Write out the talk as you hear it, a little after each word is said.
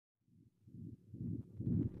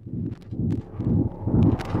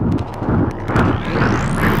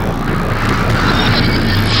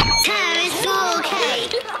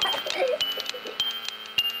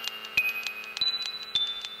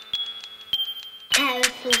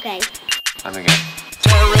Terrorists rule gay. Have a go.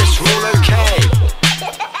 Terrorists rule okay.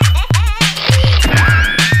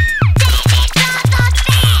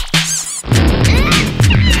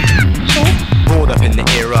 Brought up in the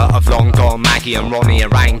era of long gone, Maggie and Ronnie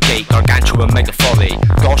around gate, gargantuan mega folly.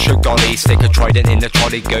 Gosh oh golly, stick a trident in the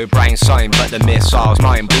trolley, go brown sign, but the missiles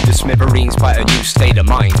mine. Blew the smithereens by a new state of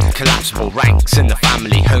mind. Collapsible ranks in the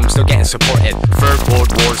family home, still getting supported. Third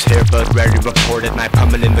world wars here, but rarely reported. Now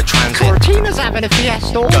pummeling the transit. Cortina's having a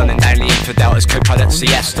fiesta. Gunning down the infidel as co-pilot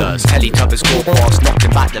siestas. Teletubbies go boss,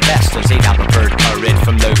 knocking back the vestas. They'd have a bird turret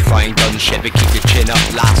from low-flying gunship, but keep your chin up,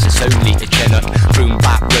 lass, it's only a chin up. Broom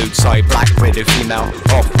back, roadside, black widow female,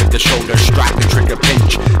 off with the shoulder strap and trigger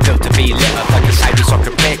pinch. Built to be lit up like a Saudi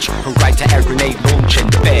soccer pitch. Who right to air grenade launching,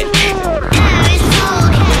 bitch.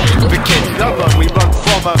 The kids love 'em, we run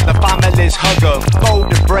from 'em, the families hug 'em.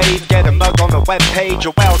 Bold and brave, get a mug on the webpage,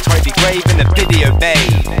 a well-tidy grave in a video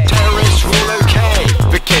made. Terrorists rule okay.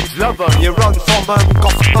 The kids love 'em, you run from 'em.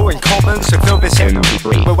 Got flow in common, so fill this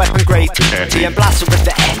MP3 with weapon grade T and blast it with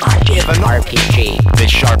the MIG of an RPG.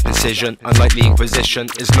 This sharp incision, unlike the Inquisition,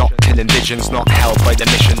 is not killing visions, not held by the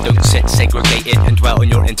mission. Don't sit segregated and dwell in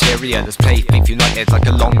your interior. Let's play faith united like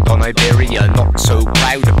a long gone Iberia. Not so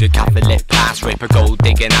proud of your Catholic past, rape a gold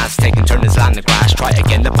digging Aztec and turn his land to grass. Try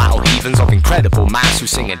again, the battle heathens of incredible mass who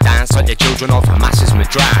sing and dance like the children of Hamas's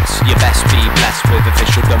madras. You best be blessed with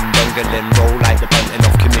officialdom, bungling, roll out the bunting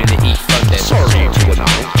of community funding. Sorry to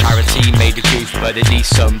announce, charity made a goof, but at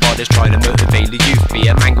least somebody's trying to motivate the youth. Be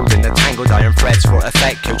a mangled in the tangled iron threads for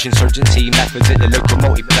effect. Coach insurgency methods in the local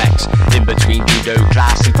multiplex. In between judo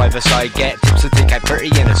class and five-a-side, get tips to take out 30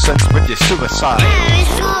 innocents with your suicide.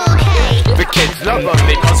 The kids love 'em,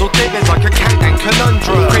 they puzzle diggers like a countdown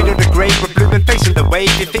conundrum. Cradle to grave, we're blooming facing the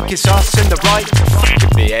wave. You think it's us in the right? Fucking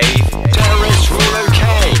behave. Terrorists rule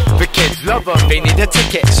okay. The kids love 'em, they need a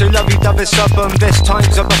ticket, so lovey-dovey sub 'em. This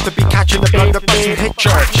time's enough to be catching the blunderbuss who hit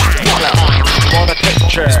church. What a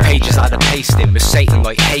picture. This page is out of pasting, with Satan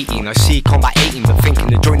like hating. I see combat 18, but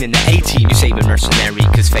thinking of joining the A-team. You save a mercenary,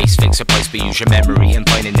 cause face thinks a price, but use your memory. And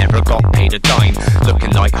finding never got paid a dime.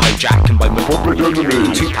 Looking like hijack and by my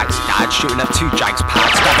two packs of dad, shooting up 2 jags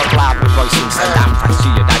pads. Grab a blab with rice and send damn thanks to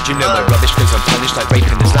your dad. You know my rubbish goes unpunished like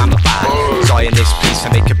raping Islamabad. Zionist police to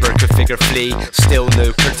make a burqa figure flee. Still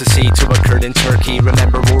no courtesy to occurred in Turkey.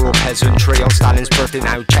 Remember rural peasantry on Stalin's birthday.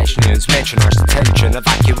 Now Chechens mention our detention.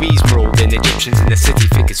 Evacuees marauding Egyptians in the city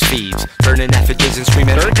think it's thieves. Burning effigies and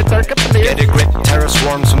screaming get a grip, terror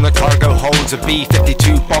swarms from the cargo holds of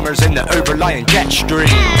B-52 bombers in the overlying jet stream.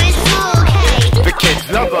 The kids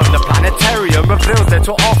love 'em, the planetarium reveals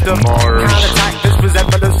little of them. Can't attack this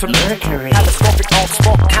resemblance to Mercury. Catastrophic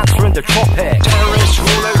hotspot, cancer in the tropics. Terrorists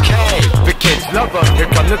rule okay. The kids love 'em, here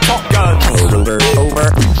come the top guns. Over,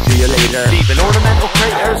 see you later. Leaving ornamental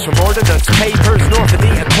craters from ordnance papers north of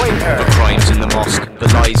the equator. The crimes in the mosque, the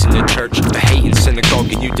lies in the church, the hate in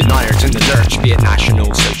synagogue and you deniers in the lurch. Be it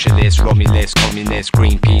national, socialist, Romulus, communist,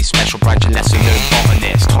 Greenpeace, special branch and lesser known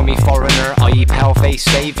botanist. Tommy Foreigner, i.e. pale-faced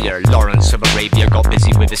saviour. Lawrence of Arabia got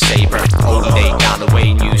busy with his sabre. Old day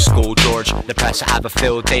Galloway, new school George. The press have a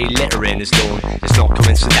field day littering his lawn. It's not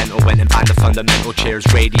coincidental when it banned the fundamental. Cheers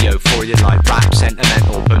radio for your life, rap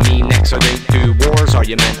sentimental. But me next I don't do wars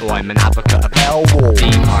argumental. I'm an advocate of hell war.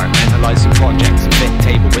 Departmentalising projects and fit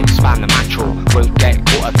table which span the matchel. Won't get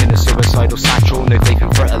caught up in a suicidal satchel. No faith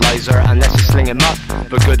in fertilizer unless it's slinging muck.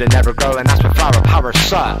 But good and never grow and that's where flower power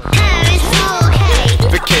suck.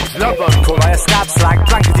 The kids love 'em, call I a scab slag.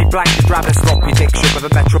 Blankety blanket, grab a sloppy diction with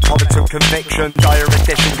a metropolitan conviction. Dire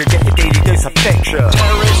edition could get your daily dose of fiction.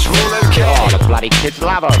 Terrorists rule okay. Oh, the bloody kids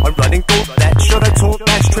love 'em. I'm running gauntlet, should I taunt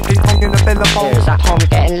less? Tripping pong in the billabong. There's that Tom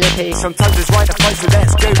getting lippy. Sometimes it's right to fight, so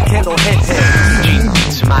let's go kill or hit him. Gene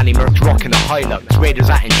beats Somali mercs rocking a Hilux. Raiders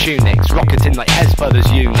out in tunics, rocketing like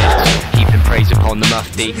Hezbollah's units. Heaping praise upon the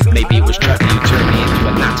mufti. Maybe it was Chucky who turned me into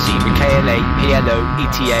a Nazi. With KLA, PLO,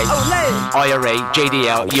 ETA, IRA,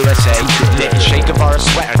 JDL, USA. Lit Che Guevara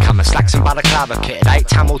sweater, come slacks and balaclava kitted out.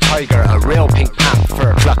 Tamil tiger, a real pink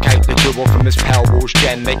panther. Pluck out the jewel from his pale walls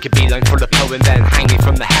gem. Make a beeline for the poem, then hang me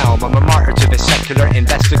from the helm. I'm a martyr to the secular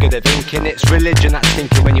investigative inking. It's religion that's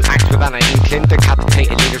thinking when you act without an inkling.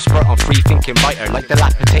 Decapitated leader spurt on free thinking writer. Like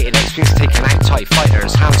dilapidated extremes taking out TIE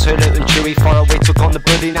fighters. Han Solo and Chewie far away took on the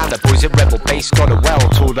bully. Now the boys at Rebel Base got a well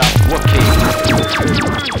tooled up Wookiee.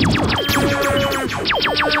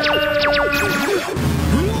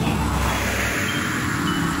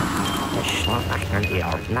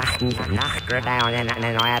 Nacht down and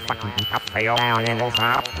then I had fucking up down and also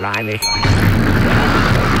up, blimey.